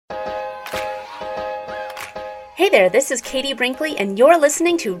Hey there, this is Katie Brinkley, and you're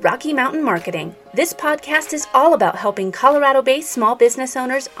listening to Rocky Mountain Marketing. This podcast is all about helping Colorado-based small business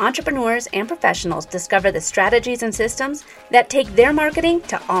owners, entrepreneurs, and professionals discover the strategies and systems that take their marketing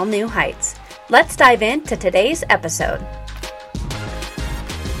to all new heights. Let's dive into today's episode.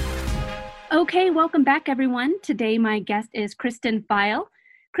 Okay, welcome back, everyone. Today, my guest is Kristen Feil.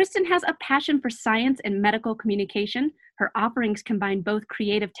 Kristen has a passion for science and medical communication. Her offerings combine both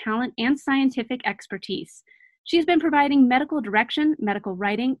creative talent and scientific expertise. She's been providing medical direction, medical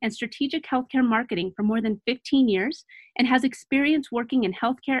writing, and strategic healthcare marketing for more than 15 years and has experience working in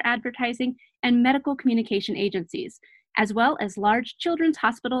healthcare advertising and medical communication agencies, as well as large children's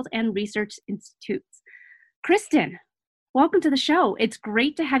hospitals and research institutes. Kristen, welcome to the show. It's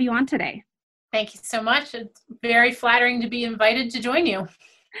great to have you on today. Thank you so much. It's very flattering to be invited to join you.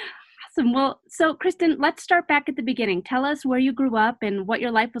 Awesome. Well, so Kristen, let's start back at the beginning. Tell us where you grew up and what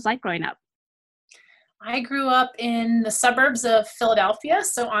your life was like growing up. I grew up in the suburbs of Philadelphia,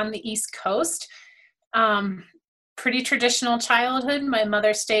 so on the East Coast. Pretty traditional childhood. My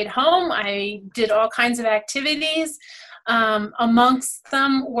mother stayed home. I did all kinds of activities. Amongst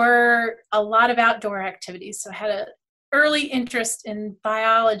them were a lot of outdoor activities. So I had an early interest in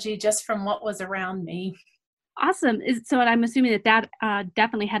biology just from what was around me. Awesome. So I'm assuming that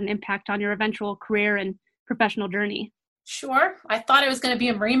definitely had an impact on your eventual career and professional journey. Sure. I thought I was going to be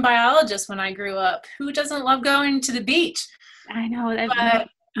a marine biologist when I grew up. Who doesn't love going to the beach? I know. But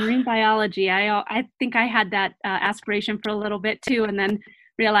marine biology. I think I had that aspiration for a little bit too, and then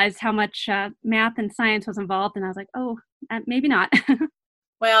realized how much math and science was involved, and I was like, oh, maybe not.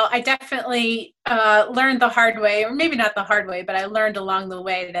 Well, I definitely learned the hard way, or maybe not the hard way, but I learned along the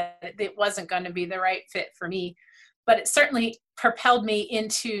way that it wasn't going to be the right fit for me. But it certainly propelled me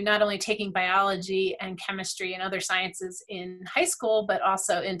into not only taking biology and chemistry and other sciences in high school, but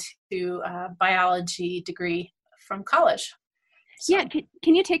also into a biology degree from college. So. Yeah,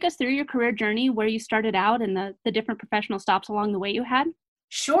 can you take us through your career journey, where you started out and the different professional stops along the way you had?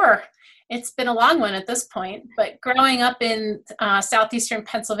 Sure. It's been a long one at this point, but growing up in southeastern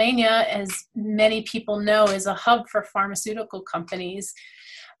Pennsylvania, as many people know, is a hub for pharmaceutical companies.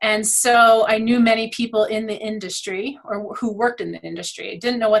 And so I knew many people in the industry or who worked in the industry. I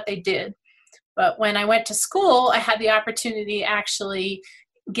didn't know what they did. But when I went to school, I had the opportunity to actually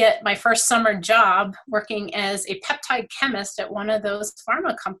get my first summer job working as a peptide chemist at one of those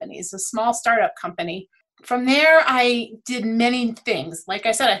pharma companies, a small startup company. From there, I did many things. Like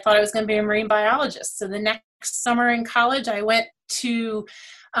I said, I thought I was going to be a marine biologist. So the next summer in college, I went to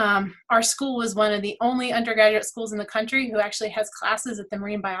our school was one of the only undergraduate schools in the country who actually has classes at the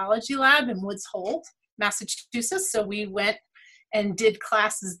Marine Biology Lab in Woods Hole, Massachusetts. So we went and did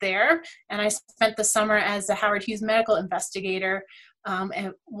classes there. And I spent the summer as a Howard Hughes medical investigator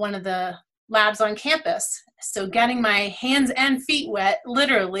at one of the labs on campus. So getting my hands and feet wet,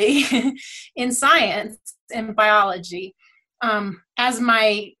 literally, in science and biology. As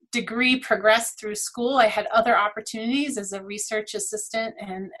my degree progressed through school, I had other opportunities as a research assistant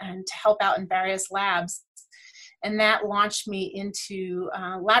and to help out in various labs. And that launched me into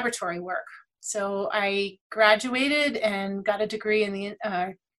laboratory work. So I graduated and got a degree in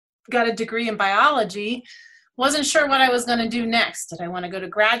biology. Wasn't sure what I was going to do next. Did I want to go to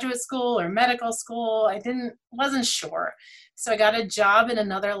graduate school or medical school? Wasn't sure. So I got a job in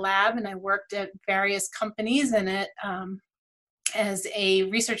another lab, and I worked at various companies in it as a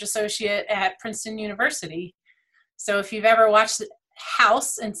research associate at Princeton University. So if you've ever watched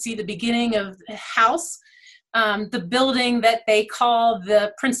House and see the beginning of House, the building that they call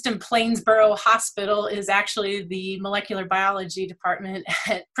the Princeton Plainsboro Hospital is actually the molecular biology department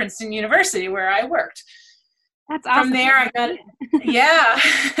at Princeton University, where I worked. That's awesome. From there,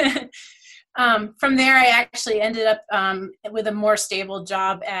 from there, I actually ended up with a more stable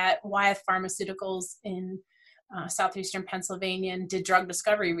job at Wyeth Pharmaceuticals in southeastern Pennsylvania, and did drug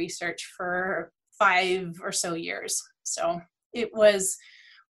discovery research for 5 or so years. So it was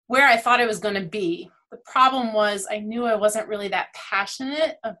where I thought I was going to be. The problem was I knew I wasn't really that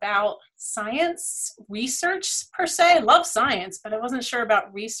passionate about science research per se. I love science, but I wasn't sure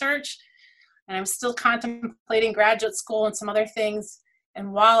about research. And I'm still contemplating graduate school and some other things.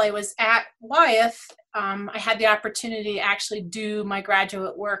 And while I was at Wyeth, I had the opportunity to actually do my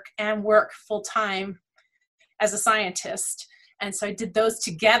graduate work and work full-time as a scientist. And so I did those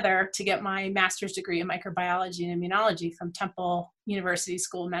together to get my master's degree in microbiology and immunology from Temple University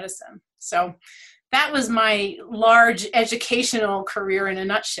School of Medicine. So that was my large educational career in a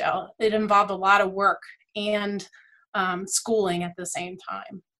nutshell. It involved a lot of work and schooling at the same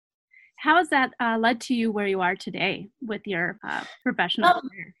time. How has that led to you where you are today with your professional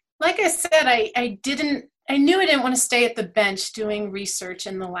career? Like I said, I didn't I knew I didn't want to stay at the bench doing research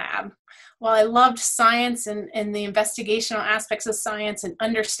in the lab. While I loved science and the investigational aspects of science and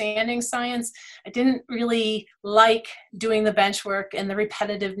understanding science, I didn't really like doing the bench work and the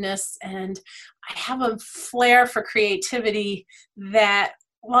repetitiveness. And I have a flair for creativity that,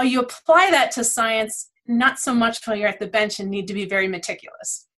 while you apply that to science, not so much while you're at the bench and need to be very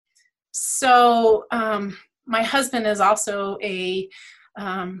meticulous. So my husband is also a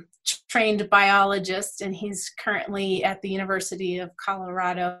trained biologist, and he's currently at the University of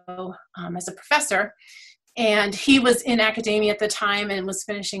Colorado as a professor. And he was in academia at the time and was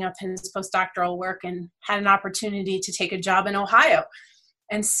finishing up his postdoctoral work and had an opportunity to take a job in Ohio.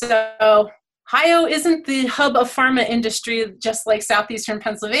 And so Ohio isn't the hub of pharma industry, just like southeastern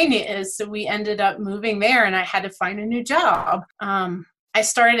Pennsylvania is. So we ended up moving there, and I had to find a new job. I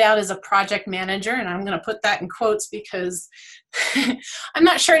started out as a project manager, and I'm going to put that in quotes because I'm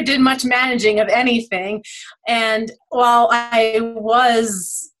not sure I did much managing of anything. And while I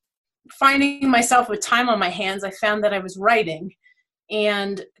was finding myself with time on my hands, I found that I was writing.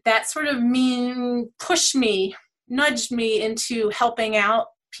 And that sort of nudged me into helping out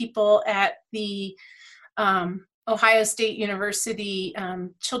people at the Ohio State University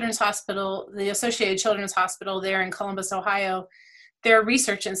Children's Hospital, the Associated Children's Hospital there in Columbus, Ohio, their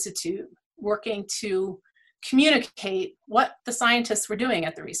research institute, working to communicate what the scientists were doing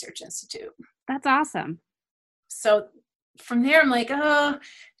at the research institute. That's awesome. So from there, I'm like,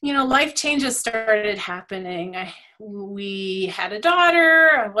 life changes started happening. We had a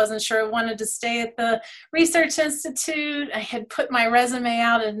daughter. I wasn't sure I wanted to stay at the research institute. I had put my resume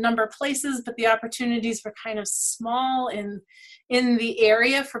out in a number of places, but the opportunities were kind of small in the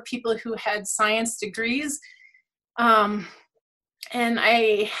area for people who had science degrees. And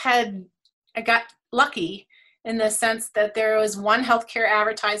I got lucky in the sense that there was one healthcare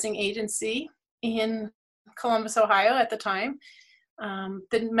advertising agency in Columbus, Ohio at the time.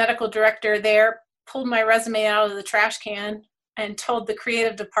 The medical director there pulled my resume out of the trash can and told the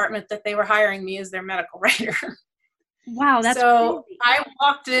creative department that they were hiring me as their medical writer. Wow, that's so crazy. I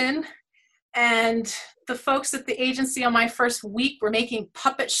walked in, and the folks at the agency on my first week were making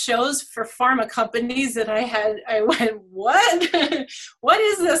puppet shows for pharma companies that I went, what? What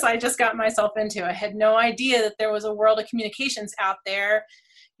is this I just got myself into? I had no idea that there was a world of communications out there.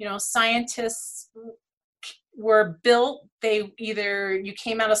 Scientists were built. You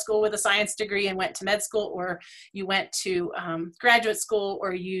came out of school with a science degree and went to med school, or you went to graduate school,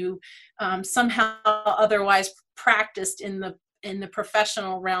 or you somehow otherwise practiced in the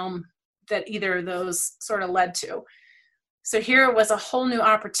professional realm that either of those sort of led to. So here was a whole new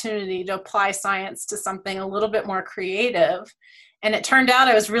opportunity to apply science to something a little bit more creative. And it turned out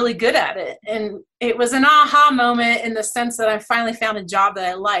I was really good at it. And it was an aha moment in the sense that I finally found a job that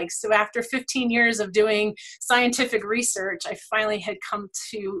I liked. So after 15 years of doing scientific research, I finally had come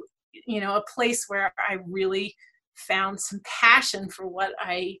to, a place where I really found some passion for what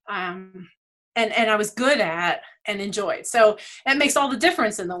I and I was good at and enjoyed. So that makes all the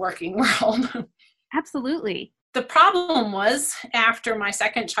difference in the working world. Absolutely. The problem was, after my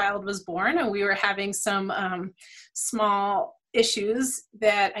second child was born and we were having some small issues,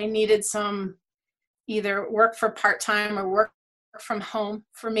 that I needed some either work for part-time or work from home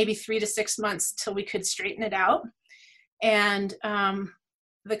for maybe 3 to 6 months till we could straighten it out. And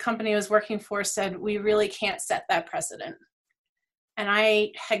the company I was working for said, we really can't set that precedent. And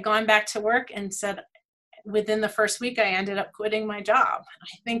I had gone back to work and said, within the first week, I ended up quitting my job.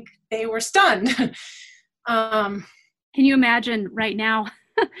 I think they were stunned. Can you imagine right now,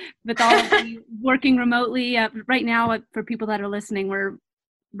 with all of you working remotely, right now, for people that are listening, we're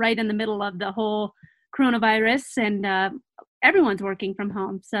right in the middle of the whole coronavirus, and everyone's working from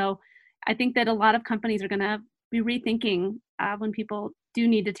home. So I think that a lot of companies are going to be rethinking when people do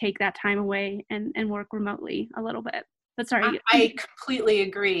need to take that time away and work remotely a little bit. But sorry. I completely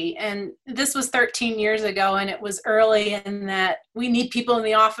agree. And this was 13 years ago, and it was early in that we need people in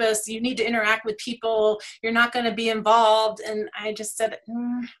the office. You need to interact with people. You're not going to be involved. And I just said,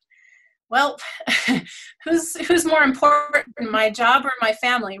 well, who's more important, my job or my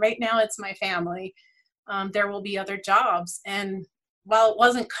family? Right now, it's my family. There will be other jobs. And while it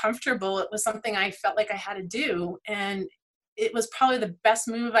wasn't comfortable, it was something I felt like I had to do. And it was probably the best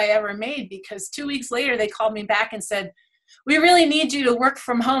move I ever made, because 2 weeks later, they called me back and said, we really need you to work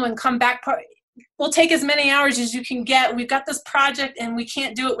from home and come back. We'll take as many hours as you can get. We've got this project and we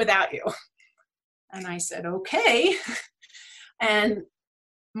can't do it without you. And I said, okay. And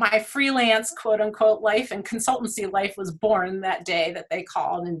my freelance, quote unquote, life and consultancy life was born that day that they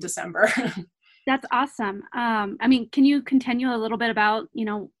called in December. That's awesome. Can you continue a little bit about,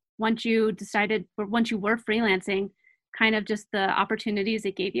 once you decided, or once you were freelancing, kind of just the opportunities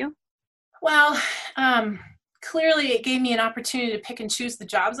it gave you? Well, clearly it gave me an opportunity to pick and choose the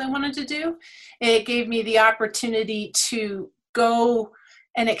jobs I wanted to do. It gave me the opportunity to go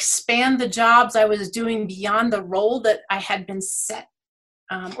and expand the jobs I was doing beyond the role that I had been set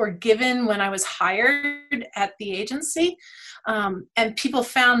or given when I was hired at the agency. And people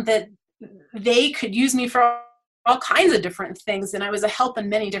found that they could use me for all kinds of different things, and I was a help in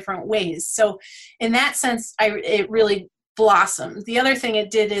many different ways. So in that sense, it really blossomed. The other thing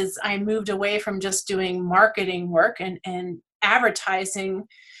it did is I moved away from just doing marketing work and advertising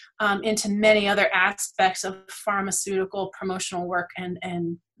into many other aspects of pharmaceutical promotional work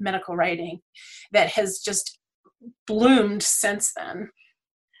and medical writing that has just bloomed since then.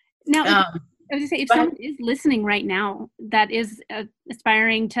 Now, I was going to say, if someone is listening right now that is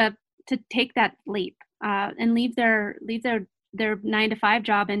aspiring to take that leap and leave their 9-to-5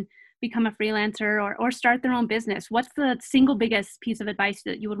 job and become a freelancer or start their own business, what's the single biggest piece of advice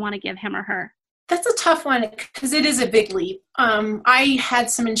that you would want to give him or her? That's a tough one because it is a big leap. I had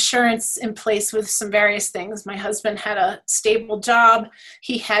some insurance in place with some various things. My husband had a stable job.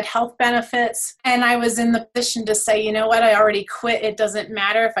 He had health benefits. And I was in the position to say, you know what, I already quit. It doesn't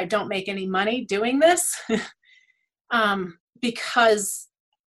matter if I don't make any money doing this because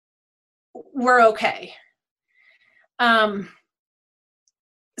we're okay. So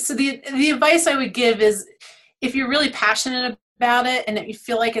the advice I would give is if you're really passionate about it and if you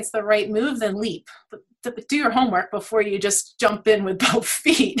feel like it's the right move, then leap. But do your homework before you just jump in with both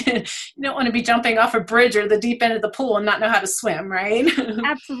feet. You don't want to be jumping off a bridge or the deep end of the pool and not know how to swim, right?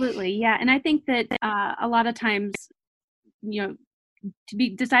 Absolutely, yeah. And I think that a lot of times, to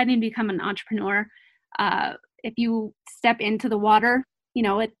be deciding to become an entrepreneur, if you step into the water,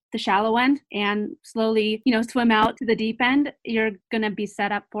 at the shallow end and slowly, swim out to the deep end, you're going to be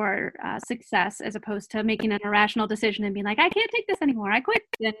set up for success as opposed to making an irrational decision and being like, I can't take this anymore. I quit.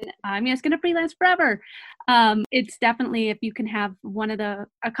 And I'm just going to freelance forever. It's definitely, if you can have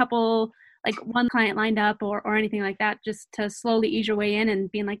a couple, like one client lined up or anything like that, just to slowly ease your way in and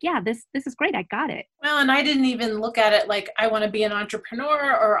being like, yeah, this is great. I got it. Well, and I didn't even look at it like I want to be an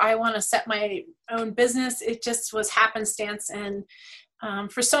entrepreneur or I want to set my own business. It just was happenstance. And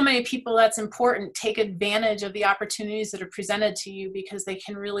for so many people, that's important. Take advantage of the opportunities that are presented to you because they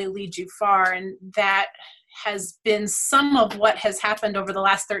can really lead you far. And that has been some of what has happened over the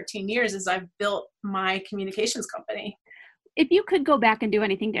last 13 years as I've built my communications company. If you could go back and do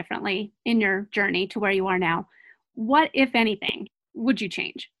anything differently in your journey to where you are now, what, if anything, would you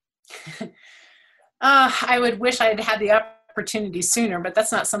change? I would wish I had had the opportunity sooner, but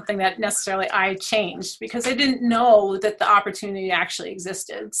that's not something that necessarily I changed because I didn't know that the opportunity actually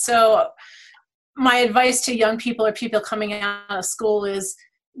existed. So my advice to young people or people coming out of school is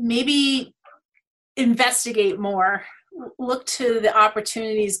maybe investigate more, look to the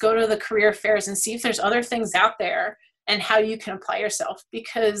opportunities, go to the career fairs and see if there's other things out there and how you can apply yourself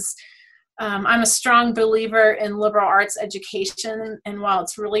because I'm a strong believer in liberal arts education, and while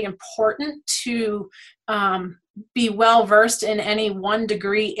it's really important to be well-versed in any one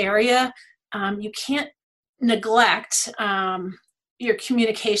degree area, you can't neglect your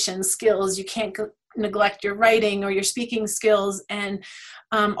communication skills. You can't neglect your writing or your speaking skills and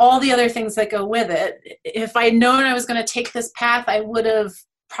all the other things that go with it. If I'd known I was going to take this path, I would have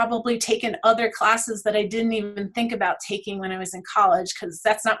probably taken other classes that I didn't even think about taking when I was in college because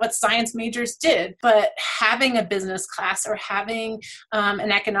that's not what science majors did. But having a business class or having an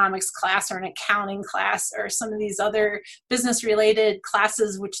economics class or an accounting class or some of these other business related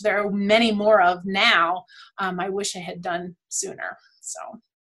classes, which there are many more of now, I wish I had done sooner. So.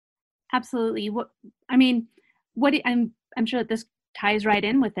 Absolutely. I'm sure that this ties right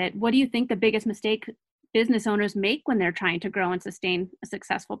in with it. What do you think the biggest mistake business owners make when they're trying to grow and sustain a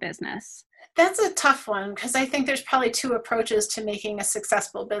successful business? That's a tough one because I think there's probably two approaches to making a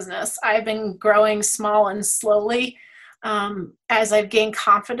successful business. I've been growing small and slowly as I've gained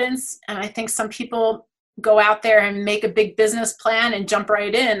confidence. And I think some people go out there and make a big business plan and jump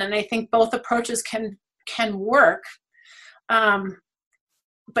right in. And I think both approaches can work.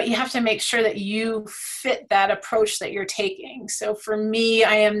 But you have to make sure that you fit that approach that you're taking. So for me,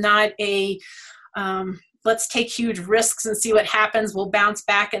 I am not let's take huge risks and see what happens. We'll bounce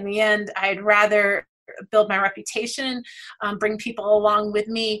back in the end. I'd rather build my reputation, bring people along with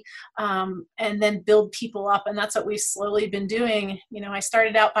me, and then build people up. And that's what we've slowly been doing. I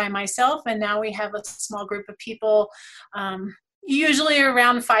started out by myself, and now we have a small group of people, usually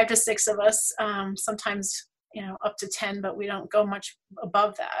around 5 to 6 of us, sometimes up to 10, but we don't go much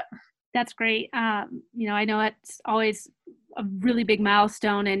above that. That's great. I know it's always a really big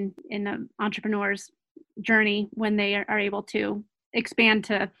milestone in an entrepreneur's journey when they are able to expand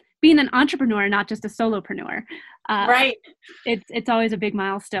to being an entrepreneur, not just a solopreneur. Right. It's always a big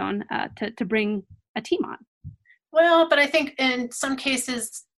milestone to bring a team on. Well, but I think in some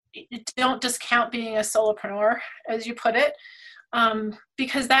cases, don't discount being a solopreneur, as you put it,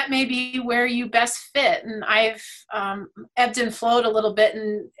 because that may be where you best fit. And I've ebbed and flowed a little bit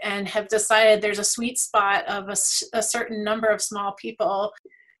and have decided there's a sweet spot of a certain number of small people.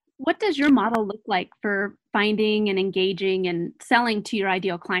 What does your model look like for finding and engaging and selling to your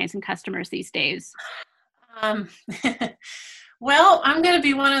ideal clients and customers these days? Well, I'm going to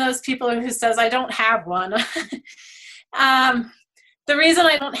be one of those people who says I don't have one. The reason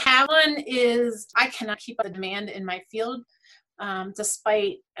I don't have one is I cannot keep up the demand in my field.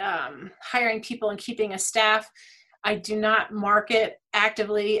 Despite hiring people and keeping a staff, I do not market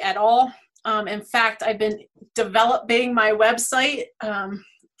actively at all. In fact, I've been developing my website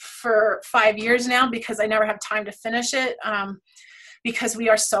for 5 years now because I never have time to finish it because we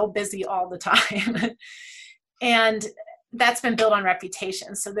are so busy all the time. And that's been built on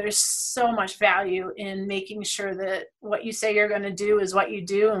reputation. So there's so much value in making sure that what you say you're going to do is what you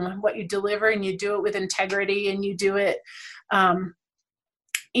do and what you deliver, and you do it with integrity, and you do it,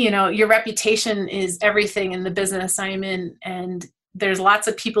 your reputation is everything in the business I'm in. And there's lots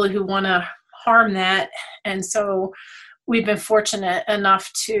of people who want to harm that. And so we've been fortunate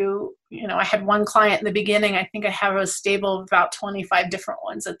enough to, I had one client in the beginning. I think I have a stable of about 25 different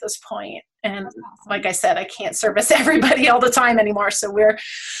ones at this point. And like I said, I can't service everybody all the time anymore. So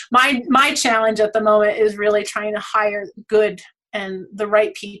my challenge at the moment is really trying to hire good and the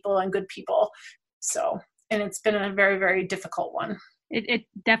right people and good people. So, and it's been a very, very difficult one. It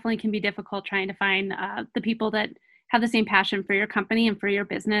definitely can be difficult trying to find the people that have the same passion for your company and for your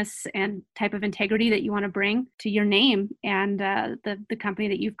business and type of integrity that you want to bring to your name and the company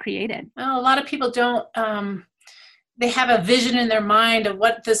that you've created. Well, a lot of people don't, they have a vision in their mind of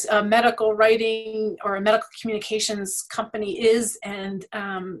what this medical writing or a medical communications company is. And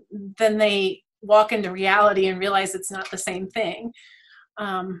then they walk into reality and realize it's not the same thing.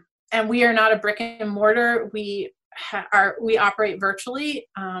 And we are not a brick and mortar. We operate virtually.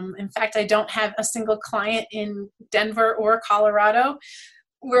 In fact, I don't have a single client in Denver or Colorado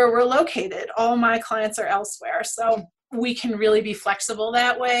where we're located. All my clients are elsewhere. So we can really be flexible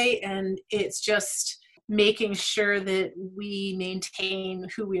that way. And it's just making sure that we maintain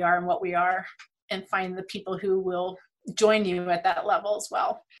who we are and what we are and find the people who will join you at that level as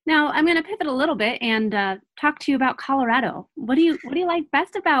well. Now, I'm going to pivot a little bit and talk to you about Colorado. What do you like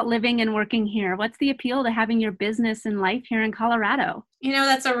best about living and working here? What's the appeal to having your business and life here in Colorado?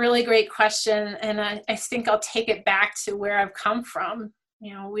 That's a really great question. And I think I'll take it back to where I've come from.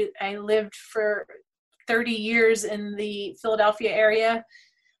 I lived for 30 years in the Philadelphia area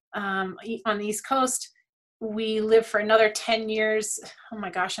on the East Coast. We lived for another 10 years. Oh my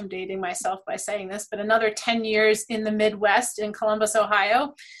gosh, I'm dating myself by saying this, but another 10 years in the Midwest in Columbus,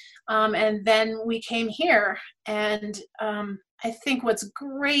 Ohio. And then we came here. And I think what's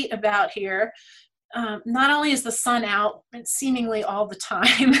great about here, not only is the sun out seemingly all the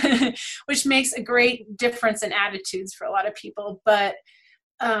time, which makes a great difference in attitudes for a lot of people, but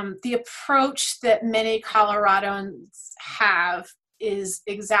the approach that many Coloradans have is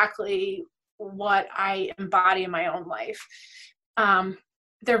exactly what I embody in my own life.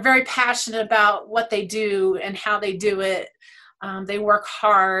 They're very passionate about what they do and how they do it. They work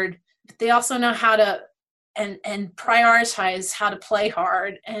hard, but they also know how to and prioritize how to play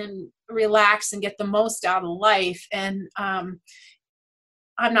hard and relax and get the most out of life. And I'm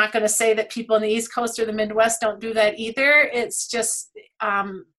not going to say that people in the East Coast or the Midwest don't do that either. It's just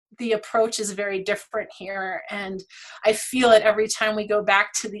the approach is very different here. And I feel it every time we go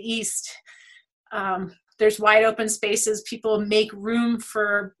back to the East. There's wide open spaces. People make room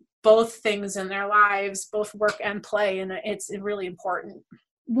for both things in their lives, both work and play, and it's really important.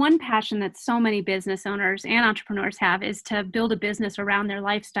 One passion that so many business owners and entrepreneurs have is to build a business around their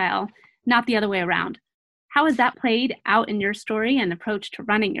lifestyle, not the other way around. How has that played out in your story and approach to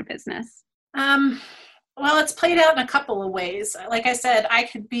running your business? Well, it's played out in a couple of ways. Like I said, I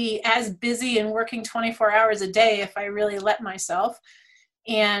could be as busy and working 24 hours a day if I really let myself.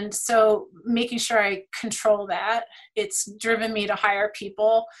 And so making sure I control that, it's driven me to hire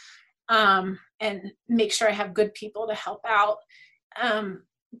people and make sure I have good people to help out.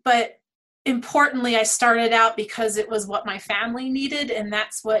 But importantly, I started out because it was what my family needed, and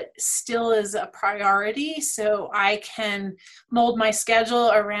that's what still is a priority. So I can mold my schedule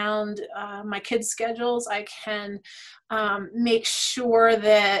around my kids' schedules. I can make sure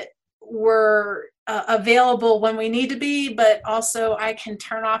that we're available when we need to be, but also I can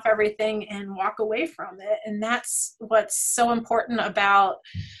turn off everything and walk away from it. And that's what's so important about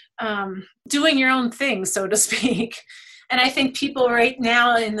doing your own thing, so to speak. And I think people right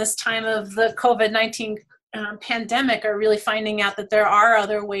now in this time of the COVID-19 pandemic are really finding out that there are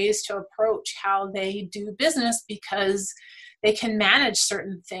other ways to approach how they do business, because they can manage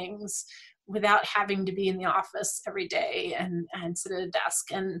certain things without having to be in the office every day and sit at a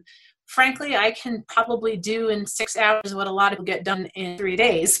desk. And frankly, I can probably do in 6 hours what a lot of people get done in 3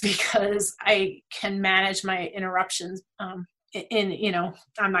 days, because I can manage my interruptions. I'm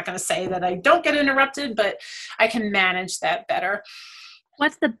not going to say that I don't get interrupted, but I can manage that better.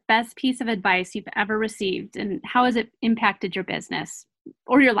 What's the best piece of advice you've ever received, and how has it impacted your business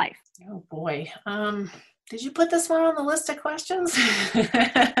or your life? Oh boy. Did you put this one on the list of questions?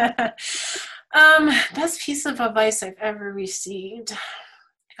 Best piece of advice I've ever received.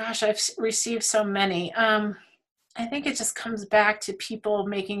 Gosh, I've received so many. I think it just comes back to people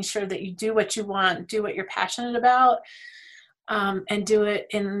making sure that you do what you want, do what you're passionate about, and do it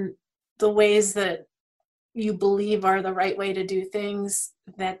in the ways that you believe are the right way to do things,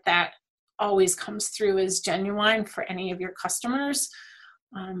 that always comes through as genuine for any of your customers.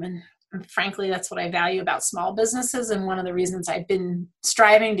 And frankly, that's what I value about small businesses, and one of the reasons I've been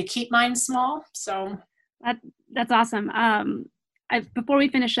striving to keep mine small. So that's awesome. Before we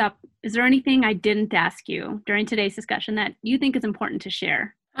finish up, is there anything I didn't ask you during today's discussion that you think is important to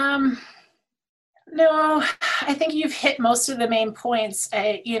share? No, I think you've hit most of the main points.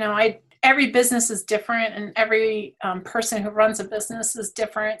 Every business is different, and every person who runs a business is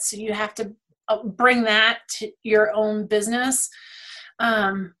different. So you have to bring that to your own business.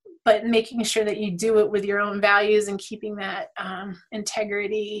 But making sure that you do it with your own values and keeping that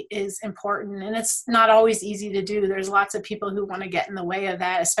integrity is important. And it's not always easy to do. There's lots of people who want to get in the way of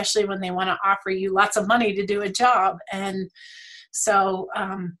that, especially when they want to offer you lots of money to do a job. And so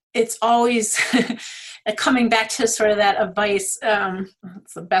it's always coming back to sort of that advice.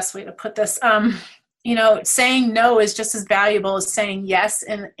 That's the best way to put this. Saying no is just as valuable as saying yes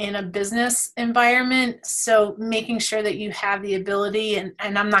in a business environment. So making sure that you have the ability, and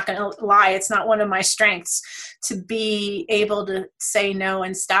I'm not going to lie, it's not one of my strengths, to be able to say no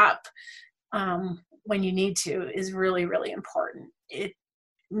and stop when you need to is really, really important.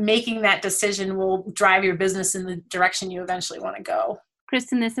 Making that decision will drive your business in the direction you eventually want to go.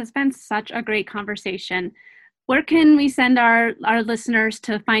 Kristen, this has been such a great conversation. Where can we send our listeners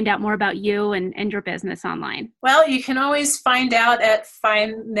to find out more about you and your business online? Well, you can always find out at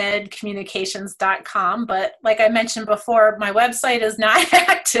findmedcommunications.com. But like I mentioned before, my website is not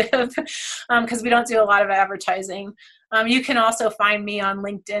active because we don't do a lot of advertising. You can also find me on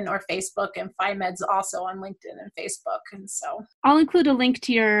LinkedIn or Facebook, and FindMed's also on LinkedIn and Facebook. And so I'll include a link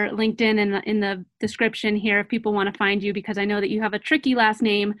to your LinkedIn in the description here if people want to find you, because I know that you have a tricky last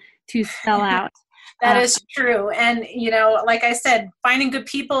name to spell out. That is true. And, like I said, finding good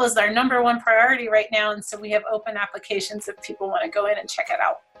people is our number one priority right now. And so we have open applications if people want to go in and check it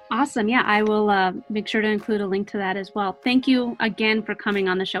out. Awesome. Yeah, I will make sure to include a link to that as well. Thank you again for coming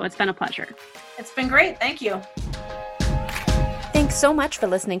on the show. It's been a pleasure. It's been great. Thank you. Thanks so much for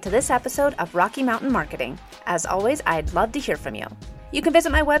listening to this episode of Rocky Mountain Marketing. As always, I'd love to hear from you. You can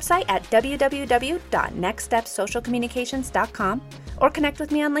visit my website at www.nextstepsocialcommunications.com or connect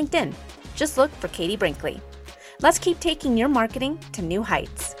with me on LinkedIn. Just look for Katie Brinkley. Let's keep taking your marketing to new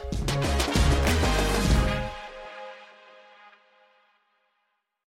heights.